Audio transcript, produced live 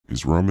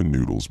Is ramen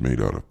noodles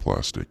made out of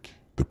plastic?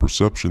 The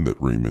perception that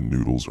ramen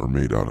noodles are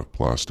made out of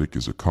plastic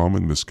is a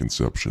common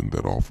misconception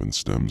that often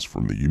stems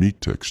from the unique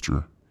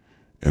texture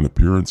and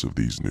appearance of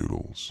these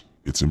noodles.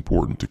 It's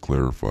important to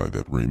clarify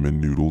that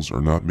ramen noodles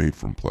are not made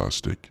from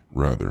plastic.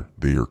 Rather,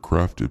 they are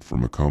crafted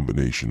from a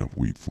combination of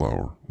wheat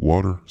flour,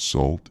 water,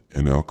 salt,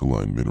 and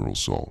alkaline mineral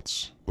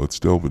salts. Let's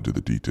delve into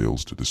the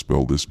details to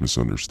dispel this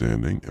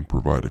misunderstanding and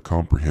provide a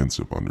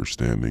comprehensive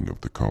understanding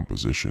of the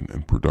composition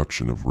and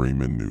production of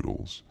ramen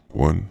noodles.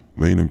 1.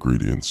 Main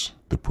ingredients.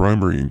 The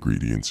primary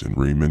ingredients in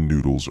ramen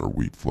noodles are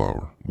wheat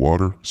flour,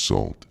 water,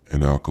 salt,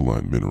 and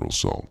alkaline mineral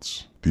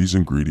salts. These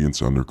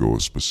ingredients undergo a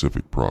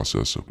specific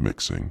process of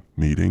mixing,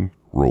 kneading,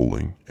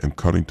 rolling, and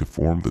cutting to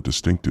form the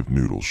distinctive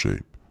noodle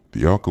shape.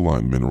 The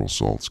alkaline mineral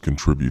salts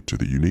contribute to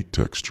the unique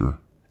texture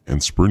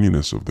and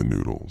springiness of the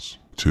noodles.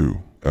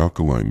 2.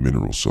 Alkaline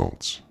mineral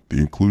salts. The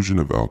inclusion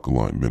of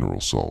alkaline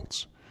mineral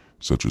salts,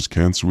 such as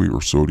kansui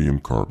or sodium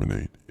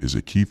carbonate, is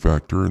a key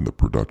factor in the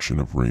production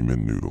of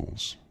ramen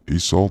noodles.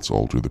 These salts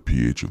alter the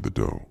pH of the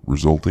dough,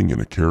 resulting in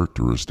a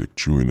characteristic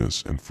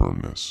chewiness and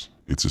firmness.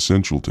 It's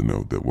essential to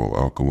note that while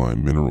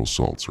alkaline mineral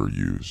salts are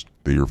used,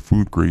 they are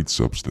food-grade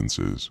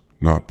substances,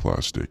 not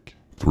plastic.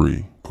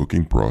 3.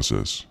 Cooking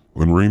process.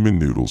 When ramen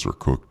noodles are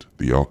cooked,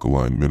 the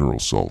alkaline mineral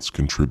salts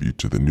contribute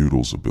to the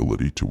noodle's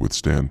ability to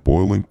withstand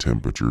boiling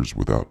temperatures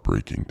without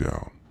breaking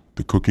down.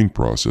 The cooking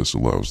process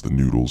allows the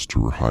noodles to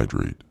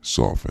rehydrate,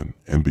 soften,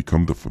 and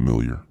become the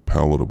familiar,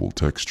 palatable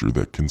texture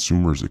that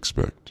consumers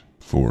expect.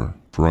 4.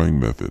 Drying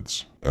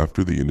methods.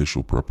 After the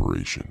initial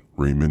preparation,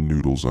 ramen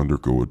noodles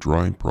undergo a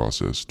drying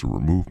process to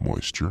remove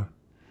moisture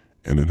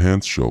and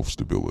enhance shelf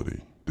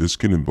stability. This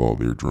can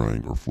involve air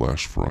drying or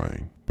flash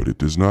frying, but it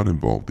does not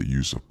involve the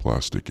use of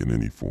plastic in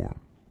any form.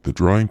 The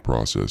drying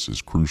process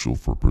is crucial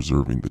for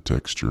preserving the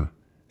texture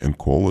and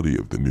quality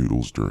of the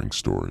noodles during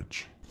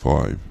storage.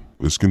 5.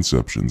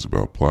 Misconceptions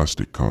about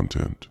plastic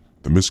content.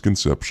 The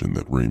misconception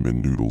that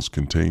ramen noodles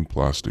contain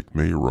plastic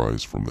may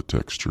arise from the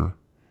texture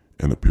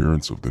and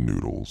appearance of the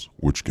noodles,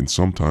 which can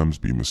sometimes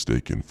be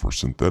mistaken for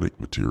synthetic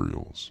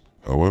materials.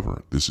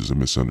 However, this is a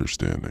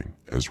misunderstanding,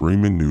 as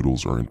ramen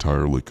noodles are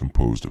entirely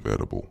composed of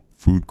edible,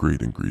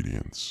 food-grade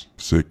ingredients.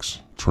 6.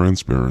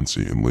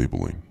 Transparency and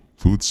labeling.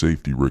 Food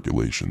safety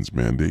regulations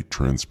mandate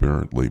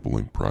transparent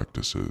labeling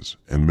practices,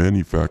 and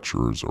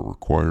manufacturers are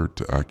required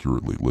to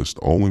accurately list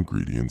all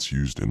ingredients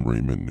used in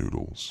ramen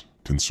noodles.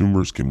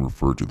 Consumers can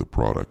refer to the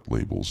product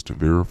labels to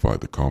verify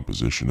the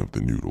composition of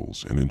the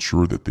noodles and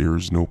ensure that there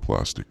is no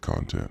plastic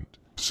content.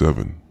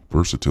 7.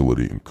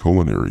 Versatility and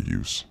culinary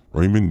use.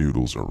 Ramen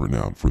noodles are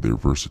renowned for their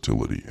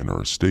versatility and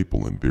are a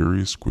staple in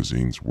various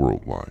cuisines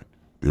worldwide.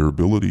 Their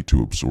ability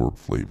to absorb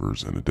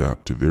flavors and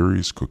adapt to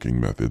various cooking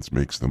methods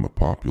makes them a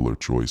popular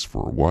choice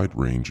for a wide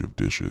range of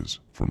dishes,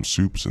 from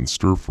soups and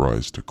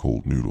stir-fries to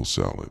cold noodle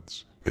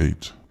salads.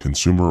 8.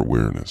 Consumer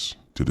awareness.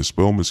 To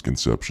dispel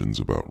misconceptions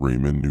about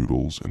ramen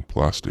noodles and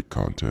plastic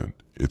content,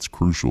 it's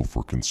crucial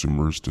for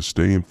consumers to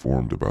stay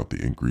informed about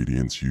the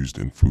ingredients used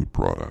in food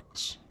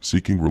products.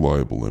 Seeking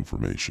reliable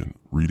information,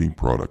 reading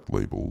product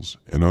labels,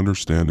 and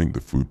understanding the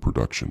food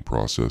production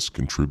process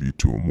contribute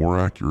to a more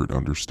accurate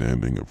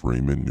understanding of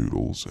ramen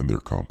noodles and their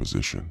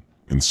composition.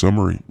 In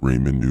summary,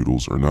 ramen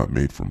noodles are not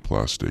made from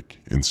plastic.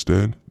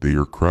 Instead, they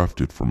are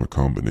crafted from a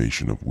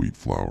combination of wheat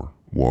flour,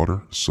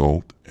 water,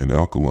 salt, and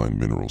alkaline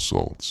mineral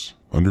salts.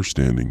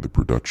 Understanding the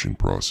production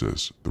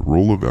process, the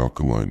role of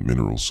alkaline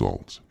mineral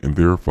salts, and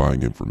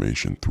verifying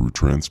information through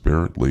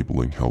transparent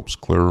labeling helps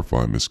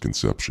clarify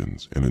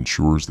misconceptions and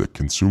ensures that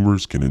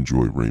consumers can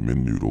enjoy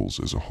ramen noodles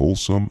as a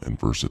wholesome and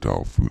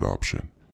versatile food option.